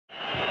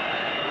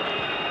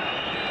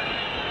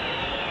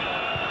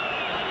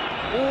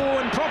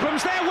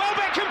problems there.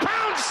 Welbeck can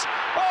pounce.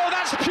 Oh,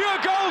 that's pure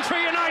gold for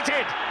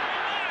United.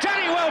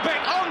 Danny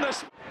Welbeck on the...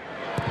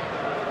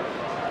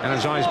 And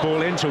his eyes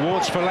ball in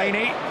towards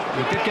Fellaini.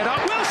 He did get up.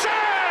 Wilson!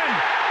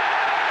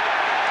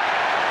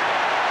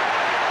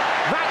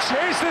 That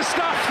is the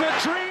stuff that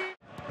dreams.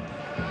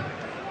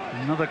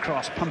 Another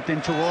cross pumped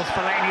in towards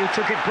Fellaini, who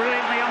took it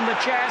brilliantly on the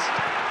chest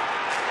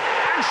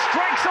and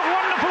strikes a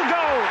wonderful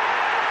goal.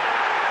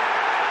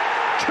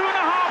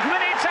 2.5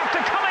 minutes after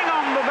coming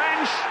on the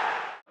bench.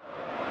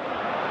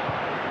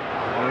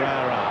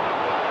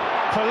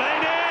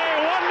 Fellaini,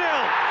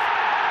 1-0.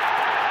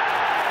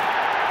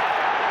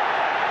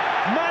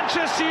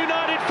 Manchester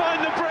United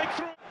find the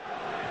breakthrough.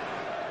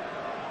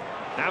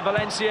 Now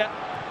Valencia,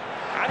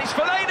 and it's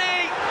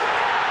Fellaini.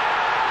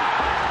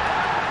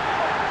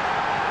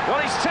 Well,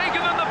 he's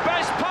taken them the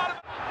best part of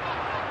it.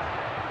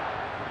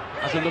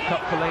 As a look up,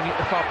 Fellaini at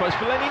the far post.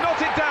 Fellaini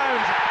knocks it down.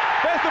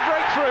 There's the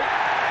breakthrough.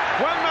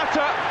 Juan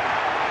Mata,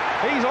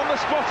 he's on the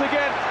spot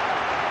again.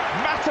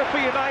 Mata for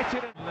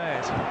United.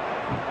 Laird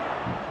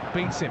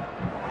beats him,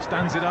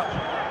 stands it up.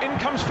 In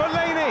comes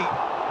Fellaini.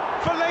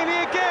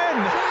 Fellaini again.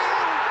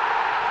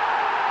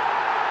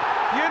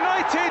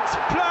 United's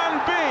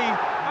plan B.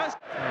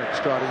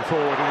 Striding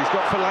forward, and he's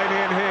got Fellaini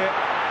in here.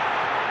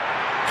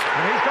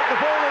 And he's got the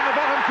ball in the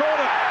bottom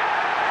corner.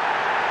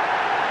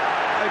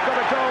 They've got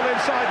a goal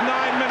inside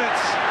 9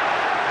 minutes.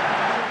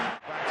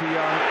 Back to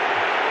Young.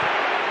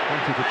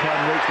 Wanted to try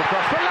and reach the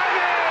cross.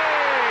 Fellaini!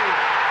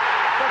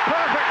 The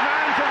perfect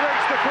man to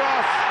reach the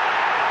cross.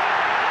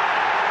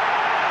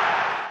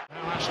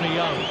 Now Ashley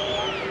Young.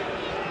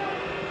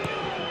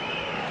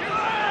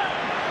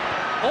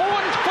 Oh,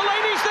 and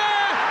Fellaini's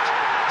there!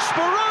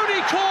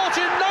 Speroni caught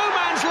in no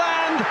man's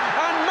land,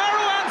 and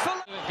Marouane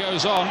Fellaini... It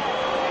goes on.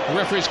 The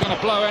referee's going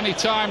to blow any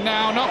time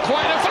now. Not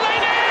quite. And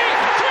Fellaini!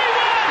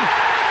 3-1!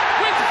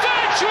 With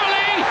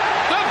virtually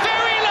the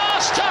very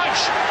last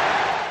touch.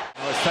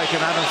 Well, it's taken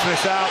Adam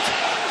Smith out.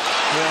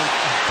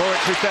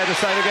 Boric's there to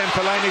say it again.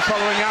 Fellaini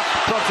following up,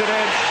 prods it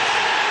in.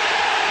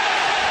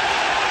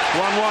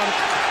 1-1.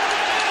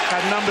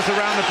 Had numbers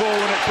around the ball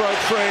when it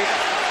broke free.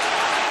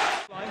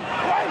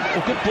 A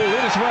good ball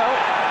in as well.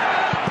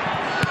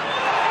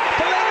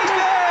 Fellaini's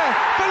there!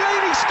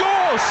 Fellaini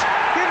scores!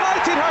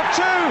 United have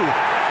two!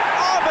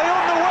 Are they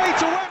on the way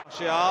to win?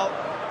 Martial.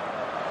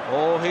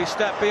 Oh, he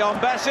stepped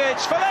beyond Besic.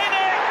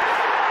 Fellaini!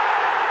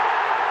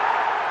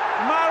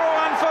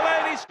 Marouane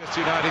Fellaini.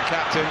 United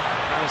captain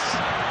has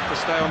to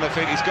stay on their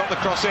feet. He's got the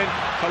cross in.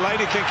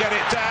 Fellaini can get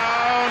it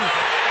down.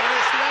 And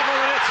it's level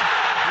it.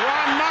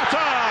 Juan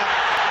Mata.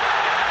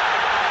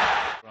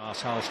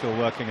 Hull still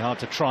working hard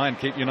to try and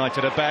keep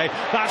United at bay.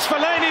 That's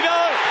Fellaini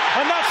though!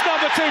 And that's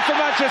number 2 for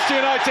Manchester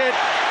United.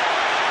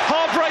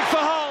 Heartbreak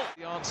for Hull.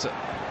 The answer.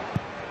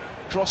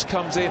 Cross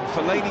comes in.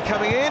 Fellaini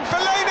coming in.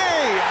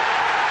 Fellaini!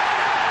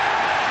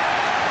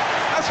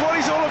 That's what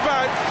he's all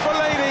about.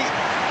 Fellaini.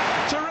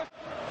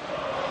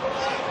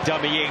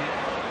 Dummying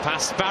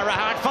past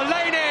Barahat.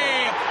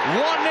 Fellaini!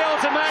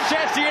 1-0 to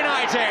Manchester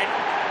United.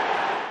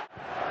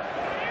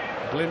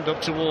 Blind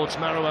up towards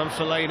Marouane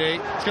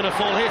Fellaini. It's going to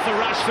fall here for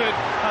Rashford,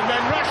 and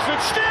then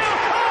Rashford still.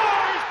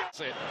 Oh,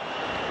 that's it.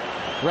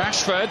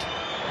 Rashford.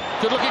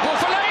 Good looking ball.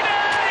 Fellaini!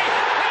 There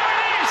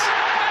it is!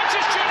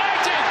 Manchester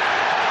United!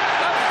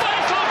 A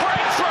vital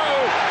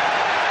breakthrough!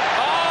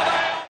 Are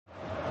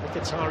they?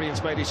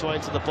 Mkhitaryan's made his way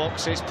into the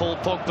box. Here's Paul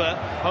Pogba.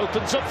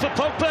 Opens up for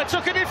Pogba.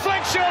 Took a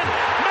deflection.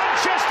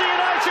 Manchester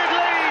United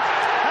lead.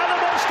 And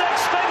the most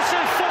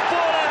expensive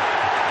footballer.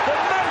 The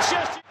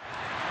Manchester.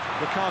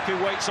 Lukaku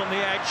waits on the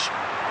edge.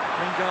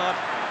 Lingard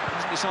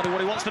hasn't decided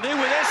what he wants to do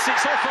with this.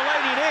 It's off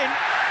Fellaini in,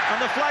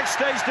 and the flag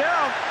stays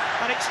down.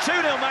 And it's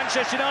 2-0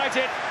 Manchester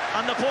United,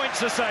 and the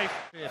points are safe.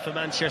 Here for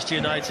Manchester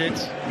United.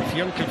 If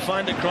Young can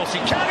find a cross,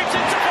 he can. It's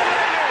into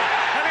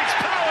Fellaini, and it's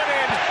powered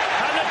in.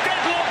 And the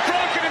deadlock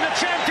broken in the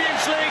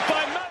Champions League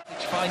by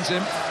Which finds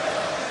him.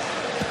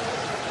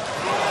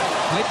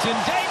 Lipton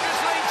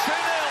dangerously 2-0.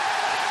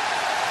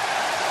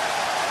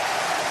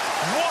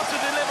 What a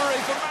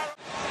delivery from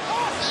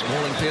Marouane.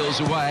 Smalling peels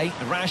away.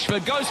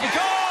 Rashford goes for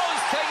goal.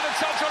 He's taking a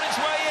touch on its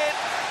way in.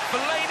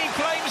 Fellaini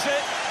claims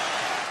it.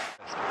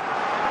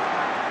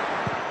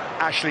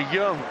 Ashley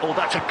Young. Oh,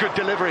 that's a good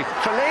delivery.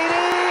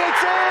 Fellaini,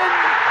 it's in!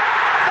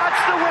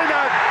 That's the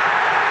winner!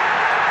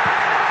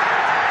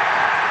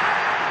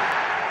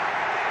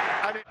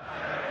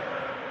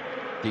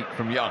 Deep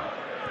from Young.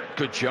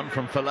 Good jump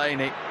from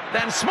Fellaini.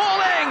 Then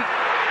Smalling!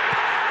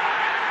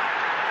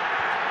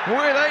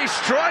 With a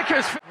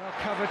striker's... Well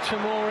covered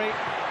Tomori.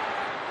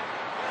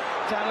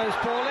 Dallow's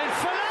ball in.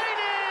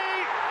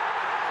 Fellaini!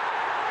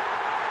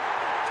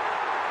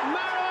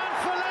 Marouane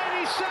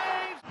Fellaini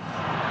saved!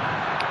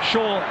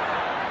 Shaw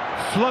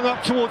flung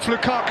up towards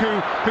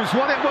Lukaku, who's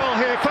won it well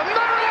here. Fellaini!